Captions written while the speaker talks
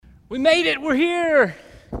We made it. We're here.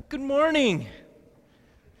 Good morning.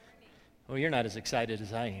 Well, you're not as excited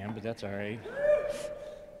as I am, but that's all right.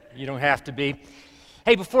 You don't have to be.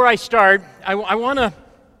 Hey, before I start, I want to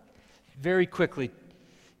very quickly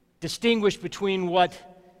distinguish between what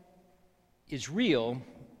is real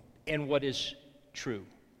and what is true.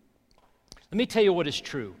 Let me tell you what is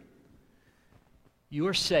true. You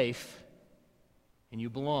are safe and you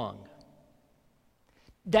belong.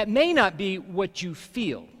 That may not be what you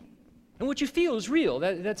feel. And what you feel is real.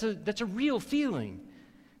 That's a real feeling.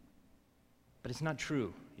 But it's not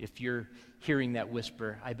true if you're hearing that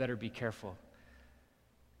whisper, I better be careful.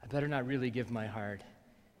 I better not really give my heart.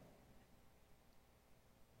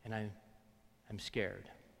 And I'm scared.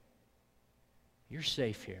 You're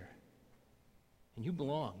safe here. And you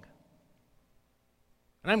belong.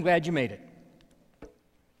 And I'm glad you made it.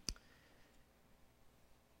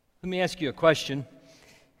 Let me ask you a question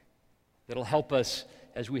that'll help us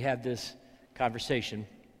as we have this conversation.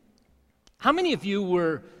 How many of you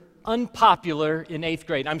were unpopular in 8th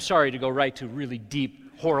grade? I'm sorry to go right to really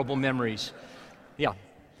deep, horrible memories. Yeah.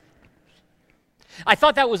 I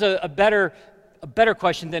thought that was a better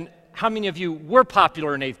question than how many of you were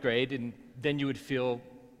popular in 8th grade, and then you would feel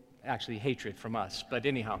actually hatred from us. But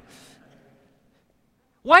anyhow,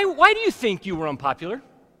 why do you think you were unpopular?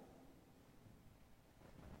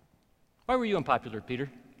 Why were you unpopular,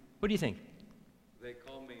 Peter? What do you think? They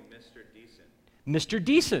call me Mr. Decent. Mr.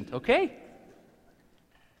 Decent, okay.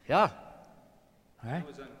 Yeah. All right. I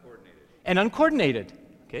was uncoordinated. And uncoordinated.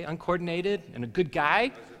 Okay, uncoordinated and a good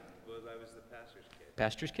guy. I was the pastor's kid.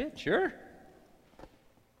 Pastor's kid, sure.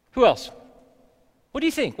 Who else? What do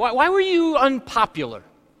you think? Why were you unpopular?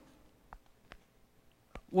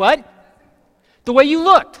 What? The way you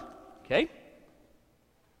looked. Okay.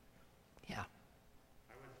 Yeah.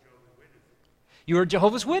 You were a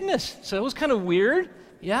Jehovah's Witness, so it was kind of weird.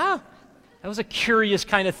 Yeah. That was a curious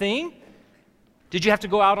kind of thing. Did you have to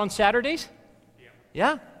go out on Saturdays?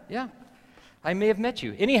 Yeah. I may have met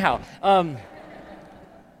you. Anyhow,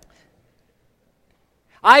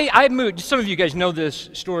 I moved. Some of you guys know this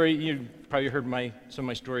story. You probably heard some of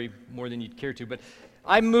my story more than you'd care to, but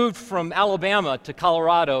I moved from Alabama to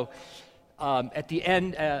Colorado at the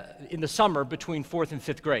end, in the summer between 4th and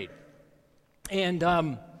 5th grade. And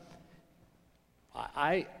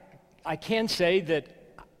I can say that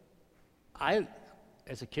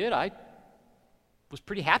as a kid, I was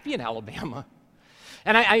pretty happy in Alabama.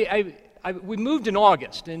 And we moved in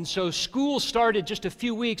August, and so school started just a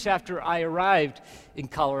few weeks after I arrived in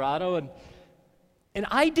Colorado, and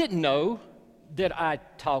I didn't know that I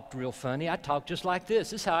talked real funny. I talked just like this.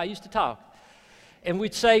 This is how I used to talk. And we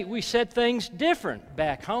said things different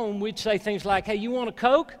back home. We'd say things like, hey, you want a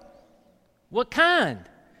Coke? What kind?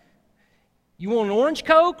 You want an orange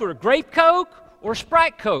Coke or a grape Coke or a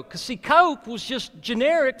Sprite Coke? Because see, Coke was just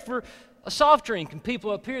generic for a soft drink, and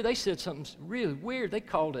people up here, they said something really weird. They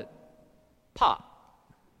called it pop,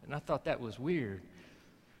 and I thought that was weird.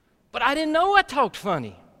 But I didn't know I talked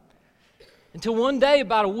funny until one day,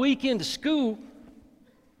 about a week into school,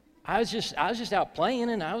 I was just out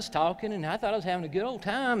playing, and I was talking, and I thought I was having a good old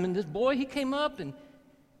time, and this boy, he came up, and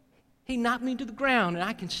he knocked me to the ground, and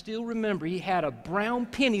I can still remember he had a brown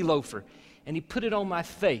penny loafer, and he put it on my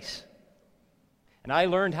face. And I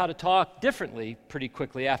learned how to talk differently pretty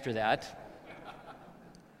quickly after that.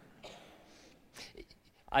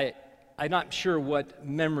 I'm not sure what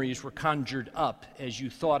memories were conjured up as you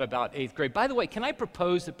thought about 8th grade. By the way, can I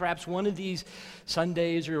propose that perhaps one of these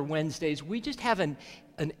Sundays or Wednesdays, we just have an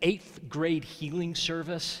 8th grade healing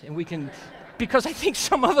service, and we can, because I think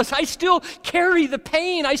some of us, I still carry the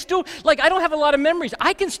pain. I don't have a lot of memories.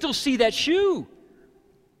 I can still see that shoe.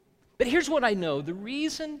 But here's what I know. The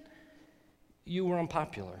reason you were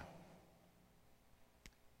unpopular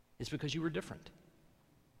is because you were different.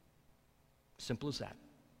 Simple as that.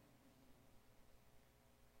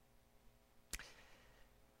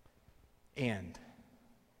 And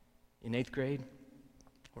in 8th grade,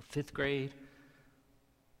 or 5th grade,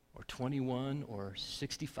 or 21, or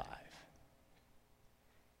 65,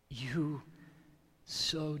 you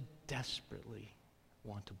so desperately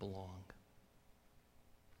want to belong.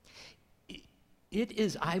 It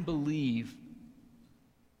is, I believe,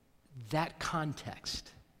 that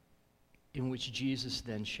context in which Jesus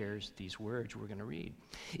then shares these words we're going to read.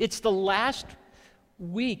 It's the last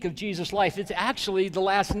week of Jesus' life. It's actually the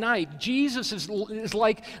last night. Jesus is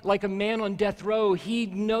like a man on death row. He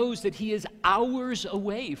knows that he is hours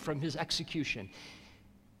away from his execution.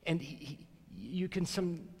 And you can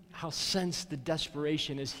somehow sense the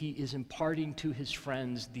desperation as he is imparting to his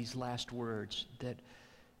friends these last words that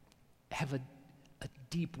have a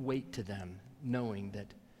deep weight to them, knowing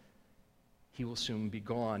that he will soon be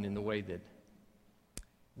gone in the way that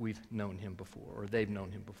we've known him before, or they've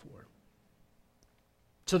known him before.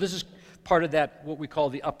 So this is part of that, what we call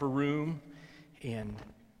the upper room. And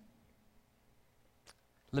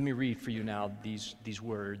let me read for you now these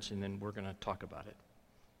words, and then we're going to talk about it.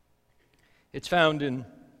 It's found in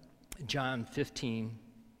John 15,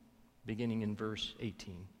 beginning in verse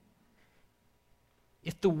 18.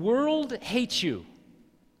 If the world hates you,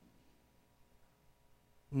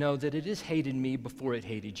 know that it has hated me before it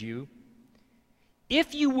hated you.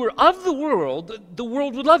 If you were of the world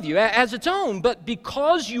would love you as its own. But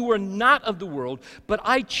because you are not of the world, but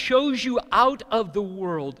I chose you out of the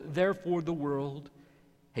world, therefore the world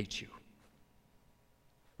hates you.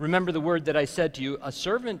 Remember the word that I said to you, a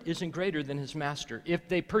servant isn't greater than his master. If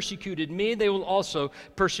they persecuted me, they will also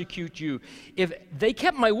persecute you. If they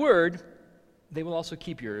kept my word, they will also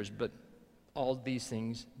keep yours. But all these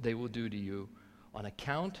things they will do to you on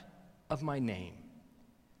account of my name,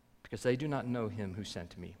 because they do not know him who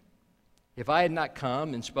sent me. If I had not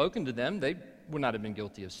come and spoken to them, they would not have been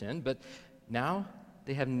guilty of sin, but now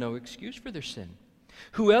they have no excuse for their sin.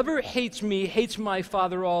 Whoever hates me hates my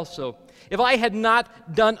Father also. If I had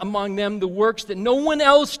not done among them the works that no one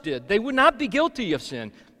else did, they would not be guilty of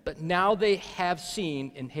sin. But now they have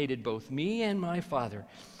seen and hated both me and my Father.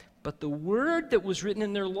 But the word that was written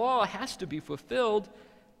in their law has to be fulfilled.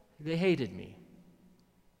 They hated me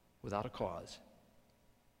without a cause.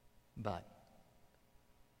 But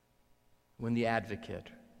when the advocate,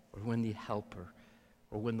 or when the helper,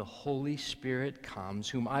 or when the Holy Spirit comes,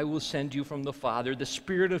 whom I will send you from the Father, the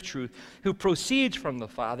Spirit of truth, who proceeds from the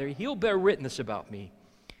Father, he'll bear witness about me.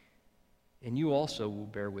 And you also will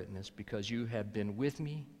bear witness, because you have been with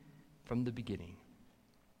me from the beginning.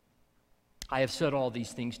 I have said all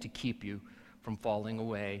these things to keep you from falling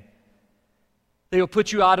away. They will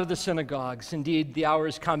put you out of the synagogues. Indeed, the hour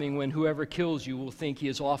is coming when whoever kills you will think he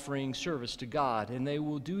is offering service to God, and they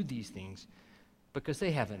will do these things because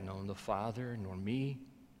they haven't known the Father nor me.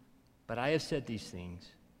 But I have said these things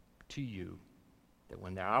to you, that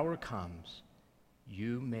when the hour comes,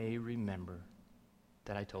 you may remember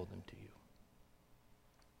that I told them to you.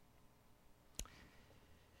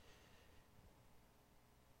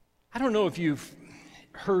 I don't know if you've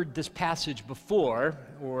heard this passage before,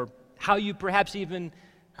 or how you perhaps even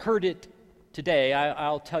heard it today.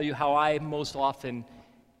 I'll tell you how I most often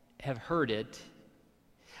have heard it.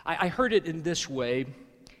 I heard it in this way.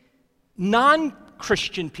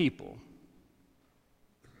 Non-Christian people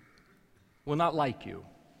will not like you.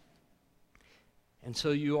 And so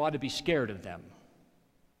you ought to be scared of them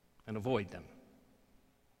and avoid them.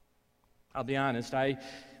 I'll be honest,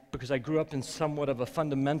 because I grew up in somewhat of a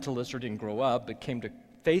fundamentalist, or didn't grow up, but came to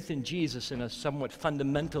faith in Jesus in a somewhat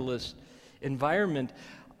fundamentalist environment,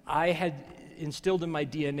 I had instilled in my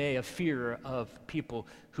DNA a fear of people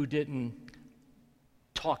who didn't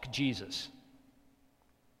talk Jesus.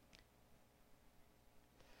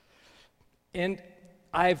 And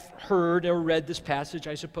I've heard or read this passage,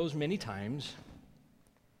 I suppose, many times,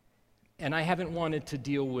 and I haven't wanted to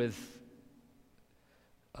deal with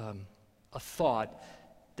a thought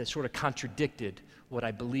that sort of contradicted what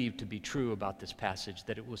I believed to be true about this passage,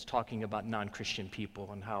 that it was talking about non-Christian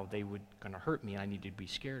people and how they were going to hurt me. I needed to be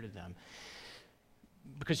scared of them.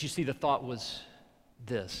 Because you see, the thought was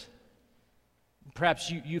this. Perhaps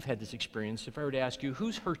you've had this experience. If I were to ask you,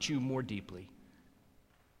 who's hurt you more deeply?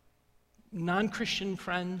 Non-Christian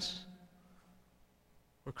friends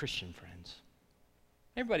or Christian friends?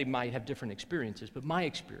 Everybody might have different experiences, but my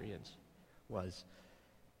experience was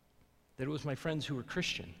that it was my friends who were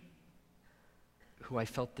Christian who I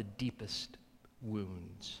felt the deepest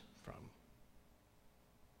wounds from.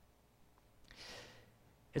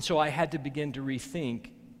 And so I had to begin to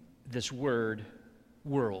rethink this word,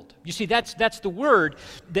 world. You see, that's the word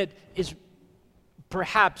that is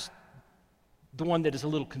perhaps the one that is a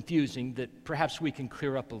little confusing, that perhaps we can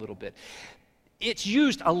clear up a little bit. It's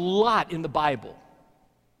used a lot in the Bible,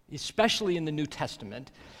 especially in the New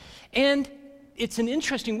Testament, and it's an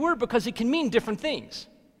interesting word because it can mean different things.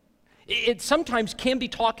 It sometimes can be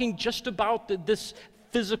talking just about this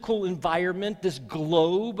physical environment, this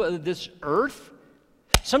globe, this earth.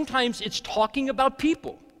 Sometimes it's talking about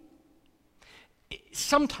people.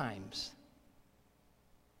 Sometimes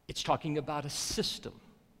it's talking about a system,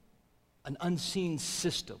 an unseen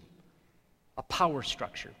system, a power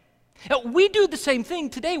structure. Now, we do the same thing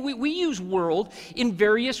today. We use world in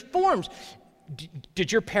various forms.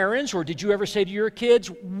 Did your parents, or did you ever say to your kids,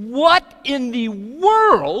 "What in the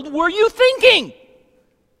world were you thinking?"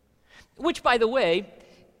 Which, by the way,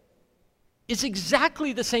 is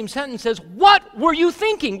exactly the same sentence as "What were you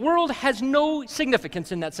thinking?" World has no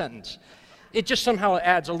significance in that sentence. It just somehow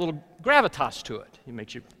adds a little gravitas to it. It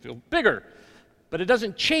makes you feel bigger, but it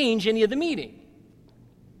doesn't change any of the meaning.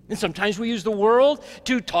 And sometimes we use the world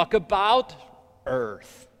to talk about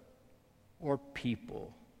earth or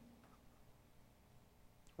people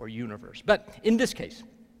or universe. But in this case,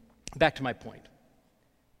 back to my point,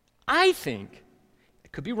 I think, I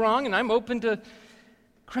could be wrong and I'm open to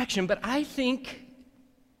correction, but I think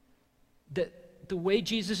that the way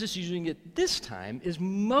Jesus is using it this time is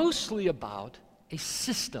mostly about a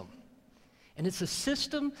system. And it's a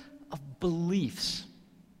system of beliefs.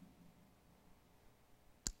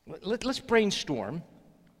 Let's brainstorm.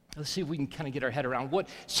 Let's see if we can kind of get our head around what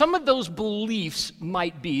some of those beliefs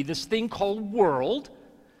might be. This thing called world.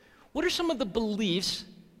 What are some of the beliefs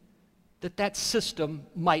that system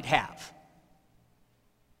might have?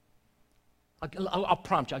 I'll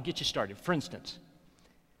prompt you. I'll get you started. For instance,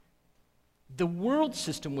 the world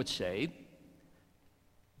system would say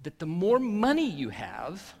that the more money you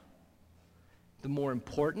have, the more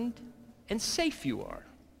important and safe you are.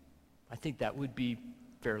 I think that would be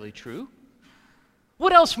fairly true.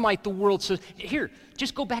 What else might the world say? Here,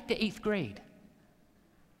 just go back to 8th grade.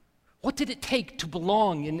 What did it take to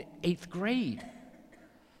belong in 8th grade?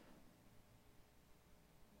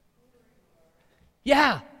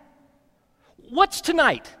 Yeah. What's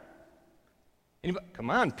tonight? Anybody? Come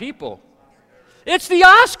on, people. It's the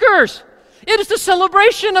Oscars. It is the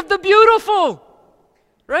celebration of the beautiful,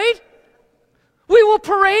 right? We will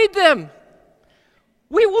parade them.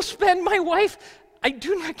 We will spend, my wife, I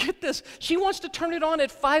do not get this. She wants to turn it on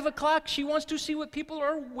at 5 o'clock. She wants to see what people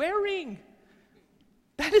are wearing.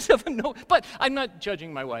 That is of a no, but I'm not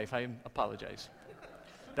judging my wife. I apologize.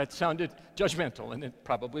 That sounded judgmental, and it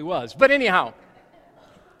probably was. But anyhow,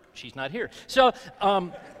 she's not here. So,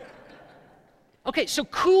 okay, so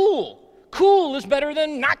cool. Cool is better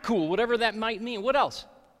than not cool, whatever that might mean. What else?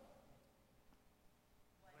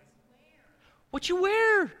 What you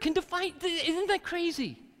wear can define, isn't that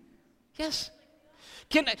crazy? Yes.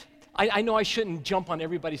 I know I shouldn't jump on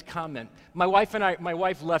everybody's comment. My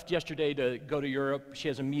wife left yesterday to go to Europe. She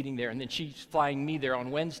has a meeting there, and then she's flying me there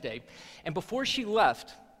on Wednesday. And before she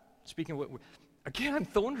left, speaking of what, again, I'm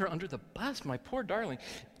throwing her under the bus, my poor darling.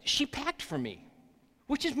 She packed for me,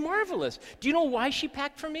 which is marvelous. Do you know why she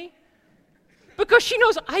packed for me? Because she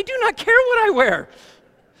knows I do not care what I wear.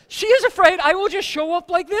 She is afraid I will just show up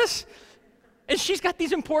like this. And she's got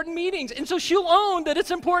these important meetings. And so she'll own that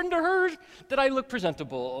it's important to her that I look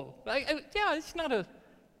presentable. Yeah, it's not a,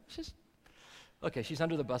 okay, she's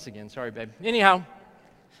under the bus again. Sorry, babe. Anyhow,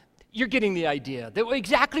 you're getting the idea. That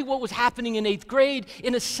exactly what was happening in 8th grade,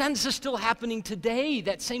 in a sense, is still happening today.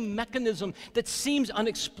 That same mechanism that seems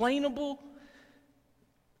unexplainable,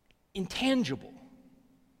 intangible.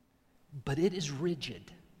 But it is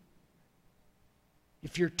rigid.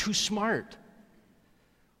 If you're too smart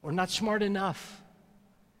or not smart enough,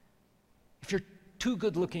 if you're too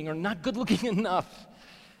good looking or not good looking enough,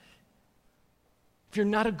 if you're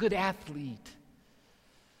not a good athlete,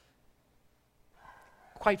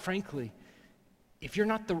 quite frankly, if you're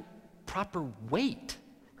not the proper weight,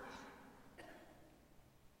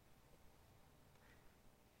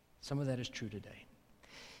 some of that is true today.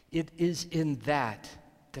 It is in that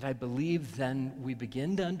I believe then we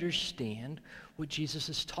begin to understand what Jesus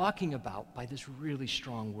is talking about by this really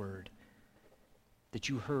strong word that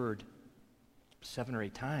you heard 7 or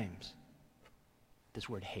 8 times, this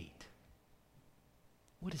word hate.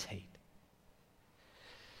 What is hate?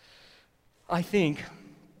 I think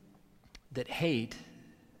that hate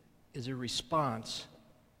is a response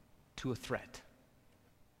to a threat.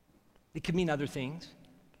 It could mean other things,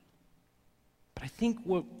 but I think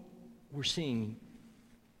what we're seeing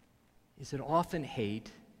is that often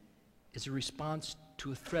hate is a response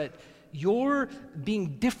to a threat. Your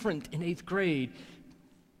being different in 8th grade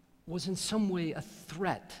was in some way a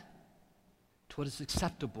threat to what is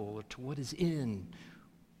acceptable or to what is in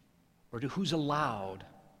or to who's allowed.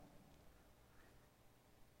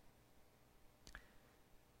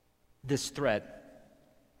 This threat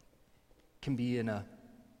can be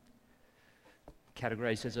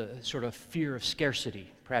categorized as a sort of fear of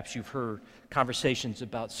scarcity. Perhaps you've heard conversations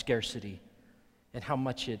about scarcity and how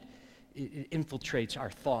much it infiltrates our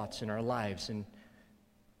thoughts and our lives. And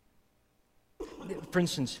for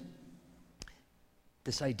instance,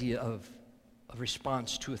 this idea of a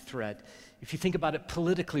response to a threat, if you think about it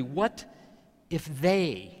politically, what if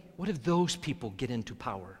those people get into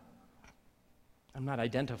power? I'm not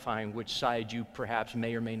identifying which side you perhaps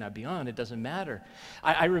may or may not be on. It doesn't matter.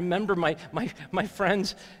 I remember my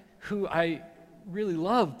friends who I really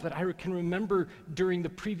love, but I can remember during the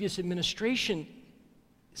previous administration,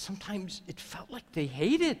 sometimes it felt like they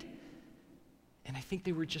hated And I think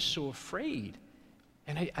they were just so afraid.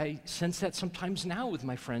 And I sense that sometimes now with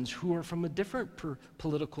my friends who are from a different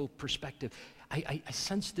political perspective. I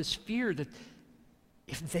sense this fear that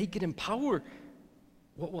if they get in power,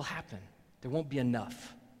 what will happen? There won't be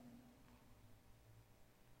enough.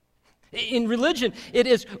 In religion, it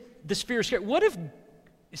is this fear of scare. What if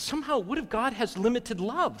God has limited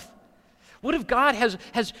love? What if God has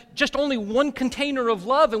just only one container of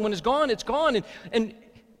love, and when it's gone, it's gone? And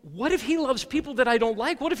what if he loves people that I don't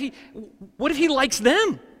like? What if he likes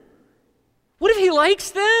them? What if he likes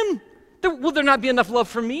them? Will there not be enough love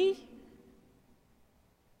for me?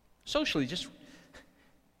 Socially,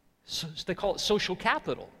 they call it social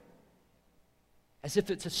capital, as if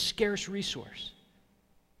it's a scarce resource.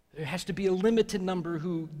 There has to be a limited number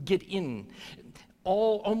who get in.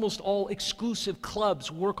 Almost all exclusive clubs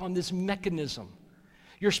work on this mechanism.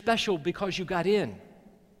 You're special because you got in.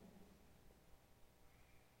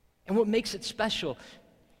 And what makes it special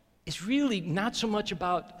is really not so much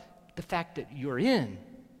about the fact that you're in,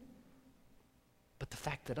 but the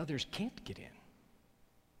fact that others can't get in.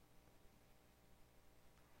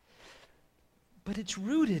 But it's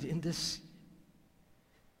rooted in this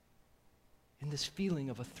feeling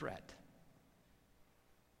of a threat.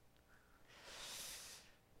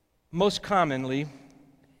 Most commonly,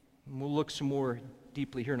 and we'll look some more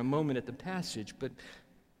deeply here in a moment at the passage, but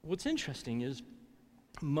what's interesting is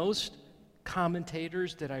most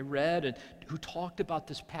commentators that I read and who talked about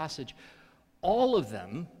this passage, all of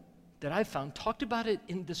them that I found talked about it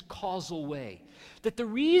in this causal way. That the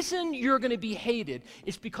reason you're going to be hated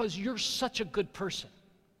is because you're such a good person.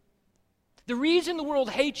 The reason the world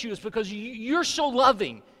hates you is because you're so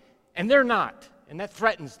loving and they're not, and that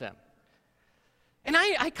threatens them. And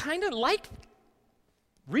I kind of liked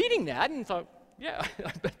reading that and thought, yeah,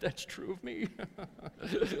 I bet that's true of me.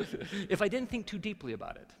 If I didn't think too deeply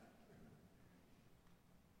about it.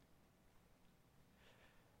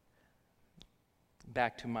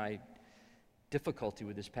 Back to my difficulty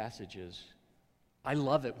with this passage is, I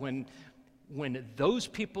love it when those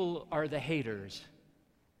people are the haters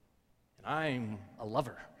and I'm a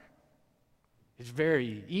lover. It's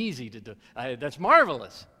very easy to do. That's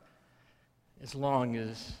marvelous. As long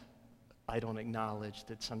as I don't acknowledge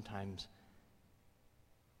that sometimes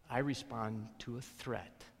I respond to a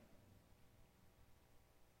threat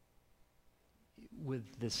with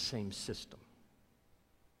this same system.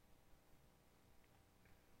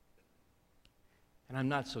 And I'm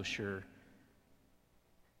not so sure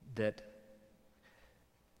that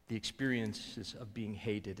the experiences of being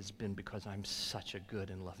hated has been because I'm such a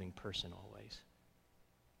good and loving person always.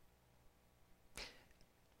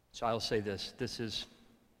 So I'll say this is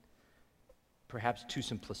perhaps too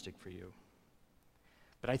simplistic for you,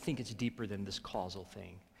 but I think it's deeper than this causal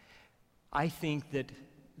thing. I think that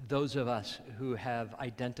those of us who have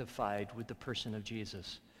identified with the person of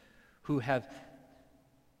Jesus, who have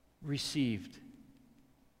received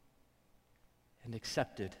and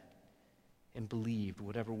accepted and believed,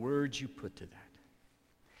 whatever words you put to that,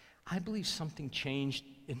 I believe something changed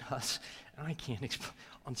in us, and I can't explain,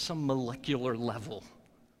 on some molecular level.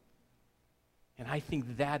 And I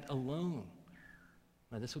think that alone,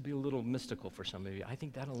 now this will be a little mystical for some of you, I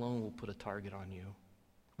think that alone will put a target on you.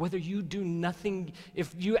 Whether you do nothing,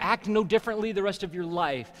 if you act no differently the rest of your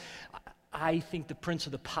life, I think the prince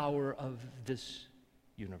of the power of this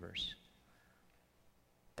universe,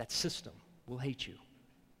 that system, will hate you.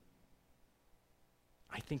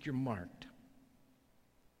 I think you're marked.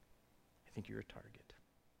 I think you're a target.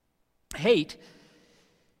 Hate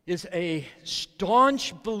is a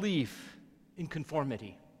staunch belief in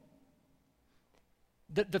conformity.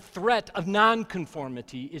 The threat of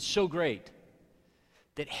nonconformity is so great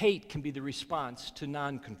that hate can be the response to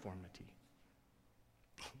nonconformity.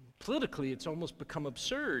 Politically, it's almost become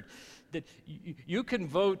absurd that you can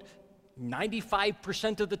vote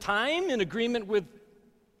 95% of the time in agreement with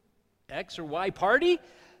X or Y party,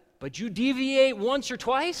 but you deviate once or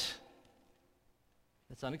twice,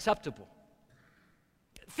 that's unacceptable.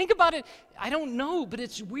 Think about it, I don't know, but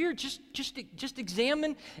it's weird. Just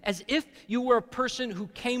examine as if you were a person who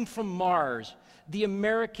came from Mars, the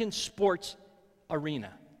American sports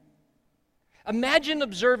arena. Imagine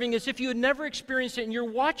observing as if you had never experienced it and you're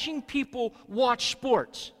watching people watch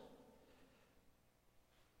sports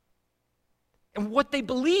and what they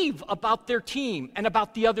believe about their team and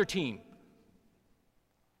about the other team.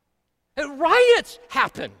 And riots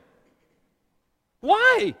happen.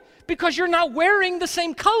 Why? Because you're not wearing the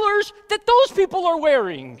same colors that those people are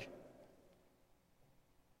wearing.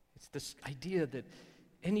 It's this idea that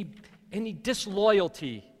any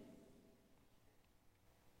disloyalty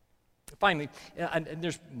Finally, and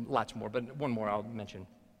there's lots more, but one more I'll mention.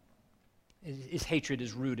 His hatred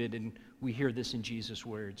is rooted, and we hear this in Jesus'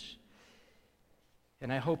 words.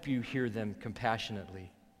 And I hope you hear them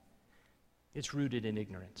compassionately. It's rooted in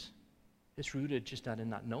ignorance. It's rooted just not in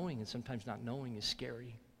not knowing, and sometimes not knowing is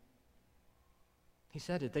scary. He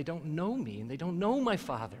said it. They don't know me, and they don't know my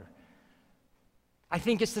Father. I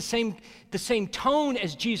think it's the same tone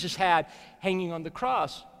as Jesus had hanging on the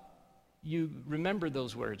cross. You remember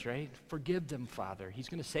those words, right? Forgive them, Father. He's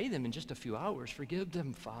going to say them in just a few hours. Forgive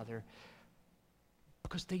them, Father.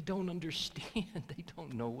 Because they don't understand. They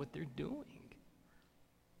don't know what they're doing.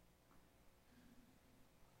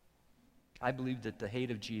 I believe that the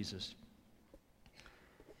hate of Jesus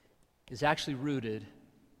is actually rooted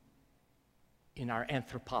in our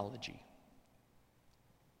anthropology.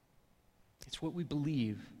 It's what we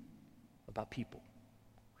believe about people.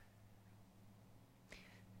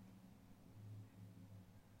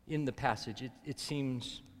 In the passage, it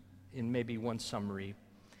seems, in maybe one summary,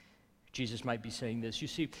 Jesus might be saying this. You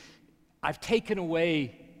see, I've taken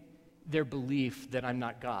away their belief that I'm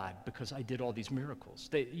not God because I did all these miracles.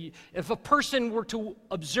 If a person were to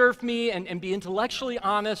observe me and be intellectually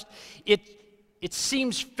honest, it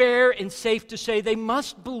seems fair and safe to say they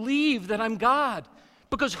must believe that I'm God,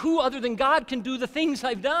 because who other than God can do the things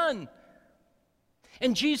I've done?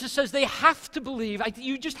 And Jesus says they have to believe.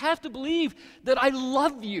 You just have to believe that I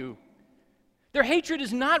love you. Their hatred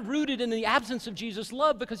is not rooted in the absence of Jesus'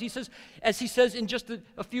 love, because he says, as he says in just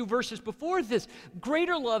a few verses before this,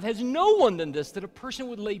 greater love has no one than this, that a person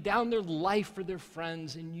would lay down their life for their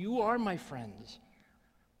friends, and you are my friends.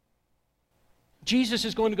 Jesus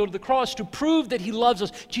is going to go to the cross to prove that he loves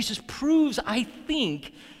us. Jesus proves, I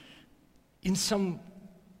think, in some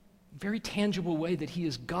very tangible way that he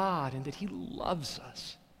is God and that he loves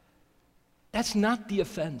us. That's not the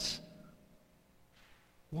offense.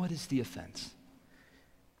 What is the offense?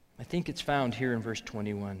 I think it's found here in verse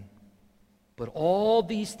 21. But all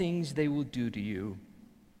these things they will do to you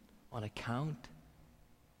on account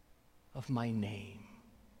of my name.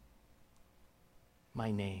 My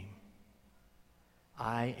name.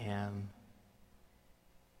 I am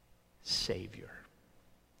Savior.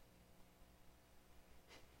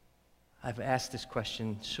 I've asked this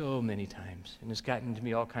question so many times, and it's gotten into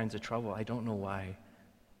me all kinds of trouble. I don't know why.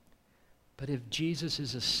 But if Jesus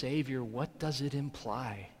is a Savior, what does it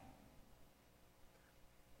imply?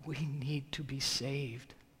 We need to be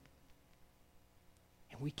saved.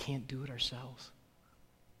 And we can't do it ourselves.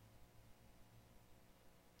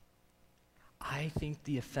 I think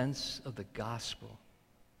the offense of the gospel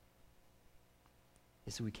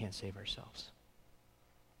is that we can't save ourselves.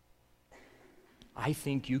 I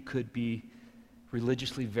think you could be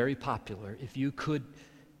religiously very popular if you could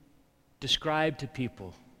describe to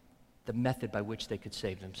people the method by which they could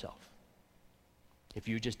save themselves. If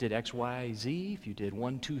you just did X, Y, Z, if you did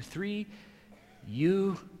 1, 2, 3,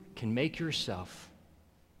 you can make yourself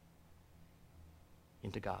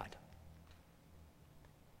into God.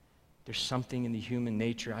 There's something in the human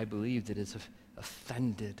nature, I believe, that is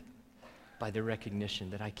offended by the recognition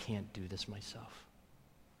that I can't do this myself.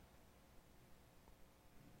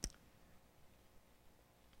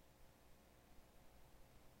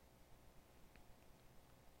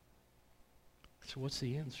 So what's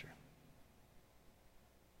the answer?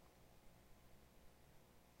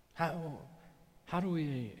 How do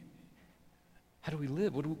we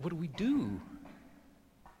live? What do we do?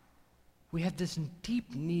 We have this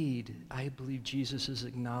deep need, I believe Jesus is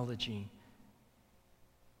acknowledging,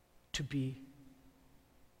 to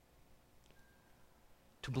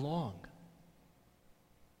belong.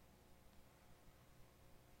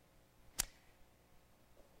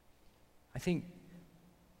 I think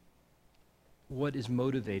what is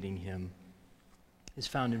motivating him is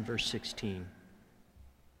found in verse 16,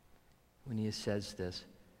 when he says this,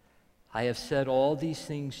 I have said all these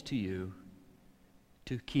things to you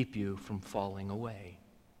to keep you from falling away.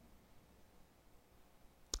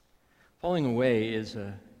 Falling away is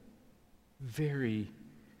a very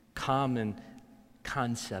common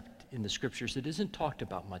concept in the scriptures that isn't talked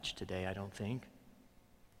about much today, I don't think.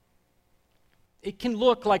 It can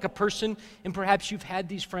look like a person, and perhaps you've had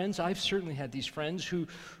these friends, I've certainly had these friends who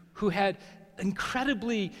had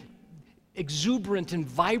incredibly exuberant and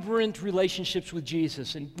vibrant relationships with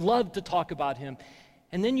Jesus and loved to talk about him.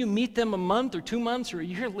 And then you meet them a month or 2 months or a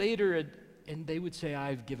year later, and they would say,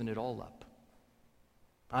 I've given it all up.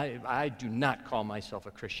 I do not call myself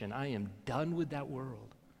a Christian. I am done with that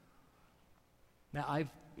world. Now, I've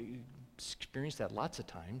experienced that lots of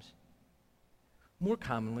times. More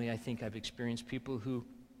commonly, I think I've experienced people who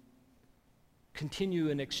continue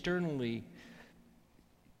and externally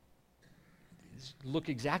look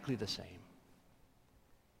exactly the same.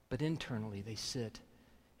 But internally they sit,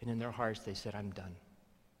 and in their hearts they said, I'm done.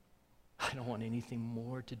 I don't want anything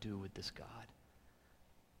more to do with this God.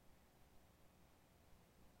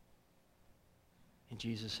 And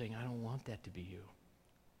Jesus is saying, I don't want that to be you.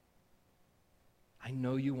 I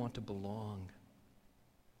know you want to belong,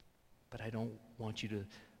 but I don't want you to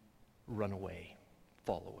run away,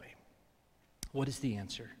 fall away. What is the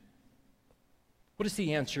answer? What is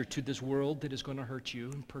the answer to this world that is going to hurt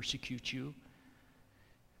you and persecute you?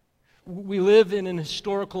 We live in an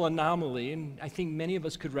historical anomaly, and I think many of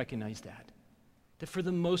us could recognize that for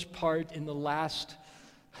the most part in the last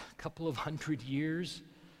couple of 100 years,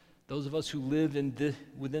 those of us who live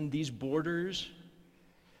within these borders,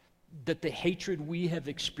 that the hatred we have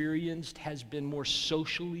experienced has been more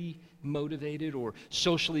socially motivated or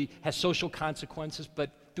has social consequences, but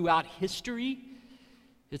throughout history,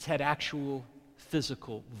 it's had actual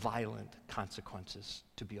physical, violent consequences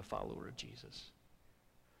to be a follower of Jesus.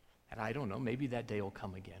 And I don't know, maybe that day will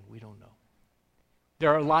come again. We don't know.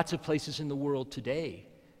 There are lots of places in the world today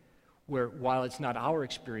where, while it's not our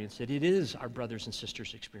experience, that it is our brothers and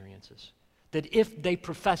sisters' experiences. That if they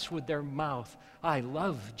profess with their mouth, I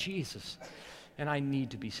love Jesus and I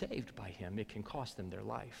need to be saved by him, it can cost them their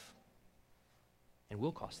life. And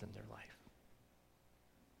will cost them their life.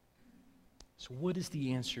 So what is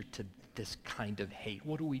the answer to this kind of hate?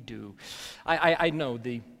 What do we do? I know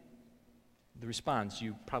the response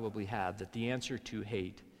you probably have, that the answer to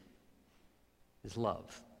hate is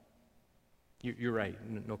love. You're right,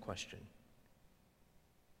 no question.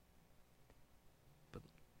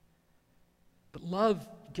 But love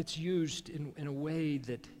gets used in a way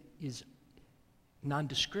that is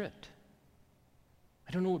nondescript.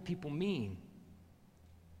 I don't know what people mean.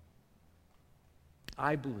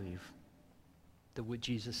 I believe that what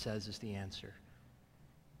Jesus says is the answer,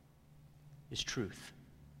 is truth.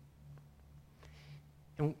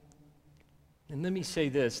 And let me say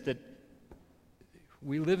this, that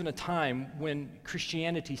we live in a time when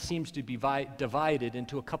Christianity seems to be divided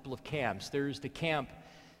into a couple of camps. There's the camp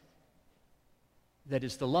that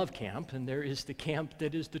is the love camp, and there is the camp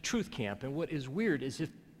that is the truth camp. And what is weird is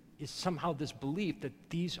somehow this belief that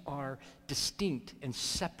these are distinct and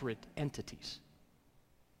separate entities.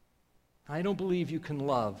 I don't believe you can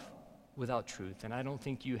love without truth, and I don't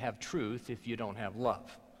think you have truth if you don't have love.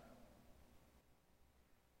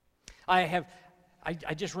 I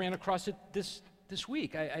just ran across it this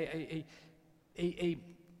week. A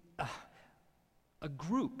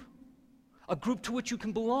group to which you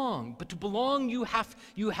can belong. But to belong, you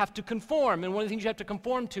have to conform. And one of the things you have to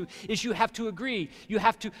conform to is you have to agree. You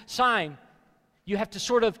have to sign. You have to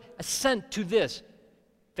sort of assent to this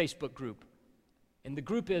Facebook group. And the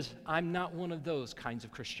group is, I'm not one of those kinds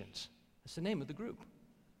of Christians. That's the name of the group.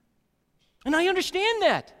 And I understand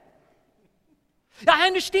that. I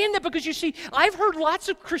understand that because, you see, I've heard lots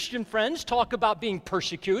of Christian friends talk about being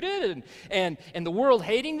persecuted and the world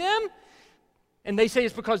hating them. And they say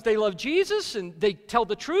it's because they love Jesus and they tell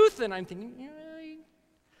the truth. And I'm thinking,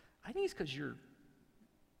 I think it's because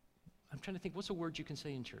I'm trying to think, what's a word you can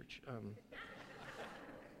say in church?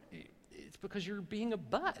 It's because you're being a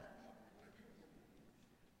butt.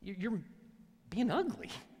 You're being ugly.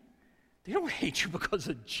 They don't hate you because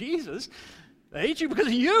of Jesus. They hate you because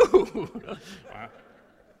of you.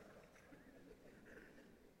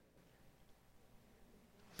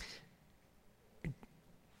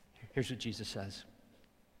 Here's what Jesus says.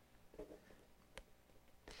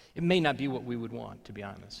 It may not be what we would want, to be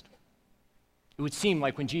honest. It would seem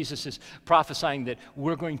like when Jesus is prophesying that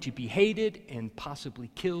we're going to be hated and possibly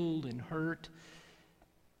killed and hurt,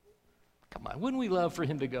 come on, wouldn't we love for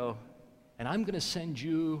him to go, and I'm going to send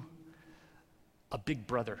you a big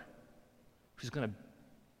brother who's going to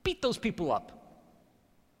beat those people up,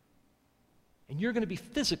 and you're going to be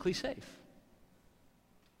physically safe.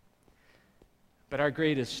 But our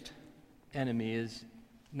greatest enemy is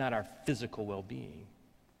not our physical well-being,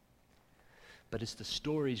 but it's the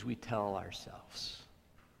stories we tell ourselves.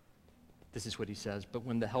 This is what he says, but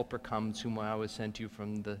when the Helper comes, whom I will send to you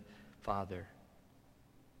from the Father,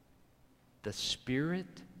 the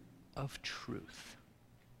Spirit of truth,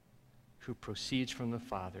 who proceeds from the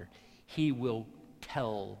Father, he will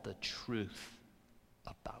tell the truth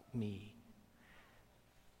about me.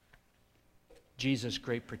 Jesus'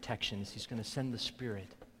 great protection is he's going to send the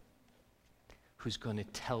Spirit who's going to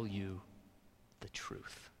tell you the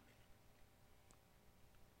truth.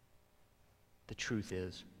 The truth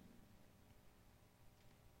is,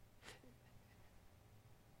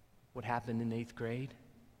 what happened in 8th grade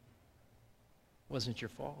wasn't your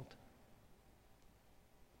fault.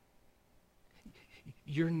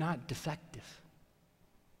 You're not defective.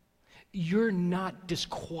 You're not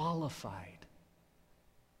disqualified.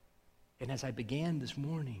 And as I began this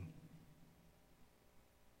morning,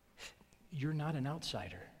 you're not an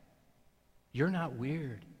outsider. You're not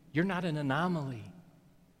weird. You're not an anomaly.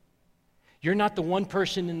 You're not the one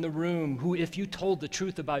person in the room who, if you told the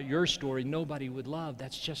truth about your story, nobody would love.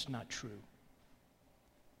 That's just not true.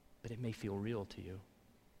 But it may feel real to you.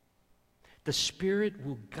 The Spirit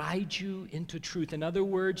will guide you into truth. In other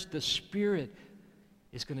words, the Spirit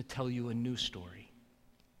is going to tell you a new story,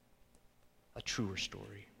 a truer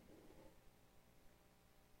story.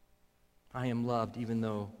 I am loved even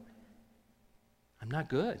though I'm not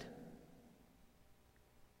good.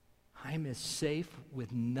 I'm as safe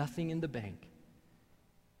with nothing in the bank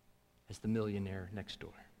as the millionaire next door.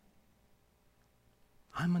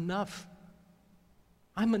 I'm enough.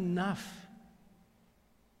 I'm enough.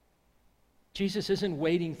 Jesus isn't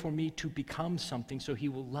waiting for me to become something so he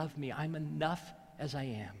will love me. I'm enough as I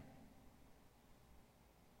am.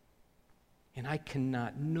 And I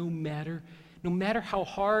cannot, no matter how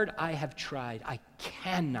hard I have tried, I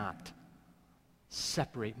cannot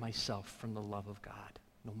separate myself from the love of God.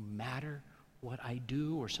 No matter what I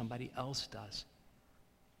do or somebody else does.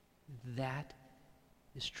 That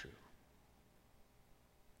is true.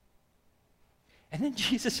 And then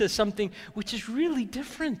Jesus says something which is really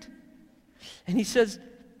different. And he says,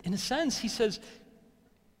 in a sense, he says,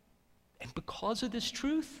 and because of this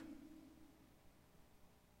truth,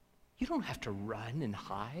 you don't have to run and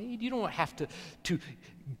hide. You don't have to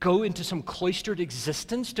go into some cloistered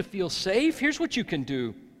existence to feel safe. Here's what you can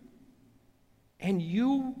do. And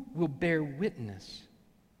you will bear witness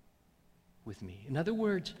with me. In other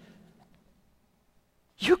words,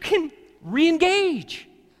 you can re-engage.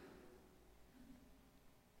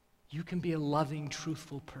 You can be a loving,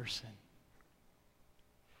 truthful person.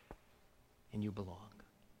 And you belong.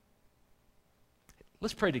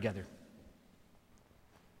 Let's pray together.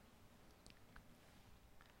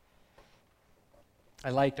 I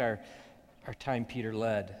liked our time Peter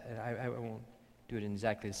led. I won't do it in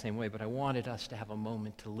exactly the same way, but I wanted us to have a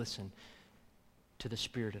moment to listen to the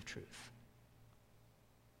Spirit of truth.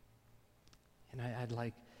 And I'd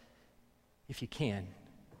like, if you can,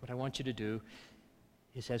 what I want you to do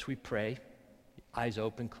is as we pray, eyes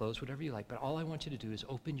open, closed, whatever you like, but all I want you to do is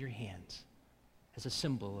open your hands as a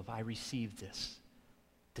symbol of I receive this.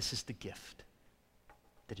 This is the gift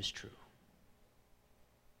that is true.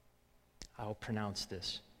 I'll pronounce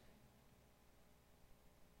this.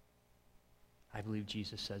 I believe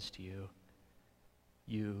Jesus says to you,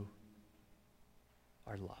 you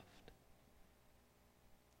are loved.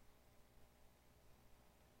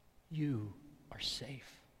 You are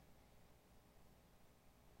safe.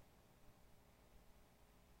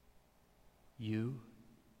 You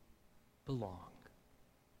belong.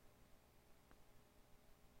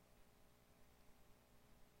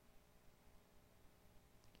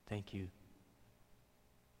 Thank you.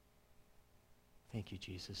 Thank you,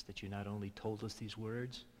 Jesus, that you not only told us these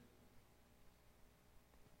words,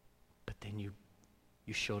 but then you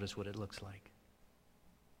showed us what it looks like.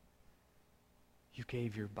 You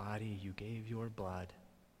gave your body, you gave your blood.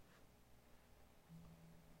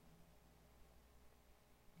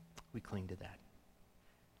 We cling to that.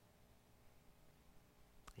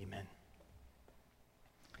 Amen.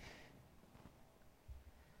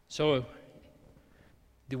 So,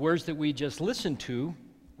 the words that we just listened to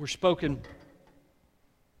were spoken,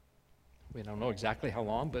 we don't know exactly how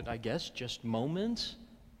long, but I guess just moments,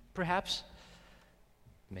 perhaps,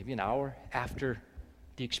 maybe an hour after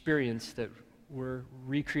the experience that we're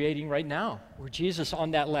recreating right now, where Jesus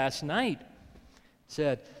on that last night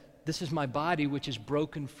said, "This is my body which is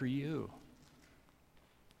broken for you."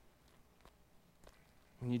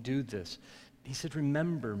 When you do this, he said,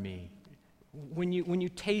 "Remember me." When you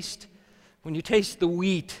taste the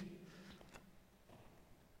wheat,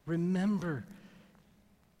 remember,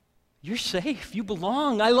 you're safe, you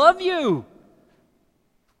belong, I love you.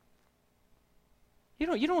 You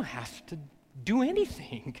don't have to do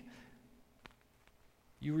anything.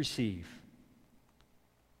 You receive.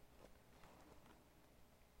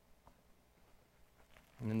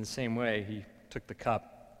 And in the same way, he took the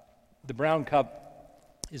cup. The brown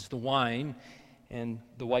cup is the wine, and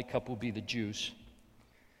the white cup will be the juice.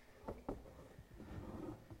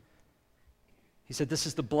 He said, "This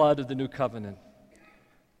is the blood of the new covenant,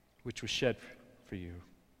 which was shed for you."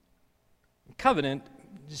 Covenant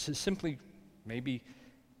just simply maybe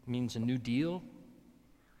means a new deal.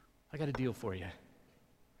 I got a deal for you.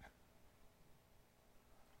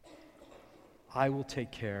 I will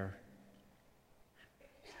take care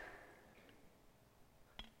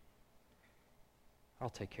I'll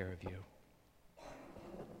take care of you.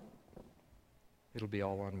 It'll be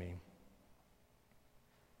all on me.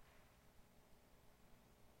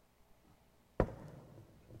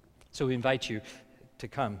 So we invite you to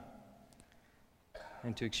come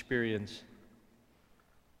and to experience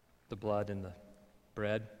the blood and the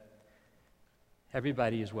bread.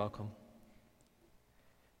 Everybody is welcome.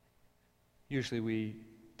 Usually we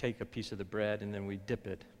take a piece of the bread and then we dip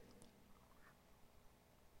it.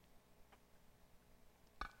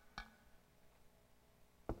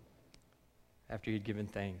 After you'd given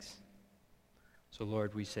thanks. So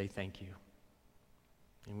Lord, we say thank you.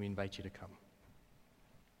 And we invite you to come.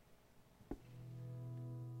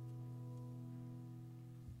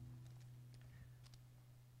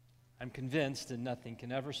 I'm convinced that nothing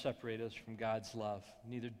can ever separate us from God's love.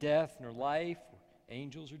 Neither death nor life, or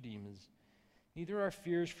angels or demons. Neither our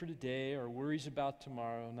fears for today or worries about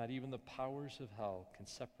tomorrow, not even the powers of hell can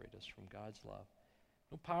separate us from God's love.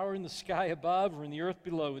 No power in the sky above or in the earth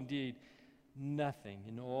below. Indeed, nothing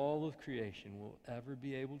in all of creation will ever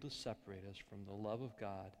be able to separate us from the love of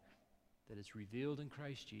God that is revealed in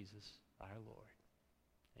Christ Jesus, our Lord.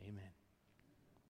 Amen.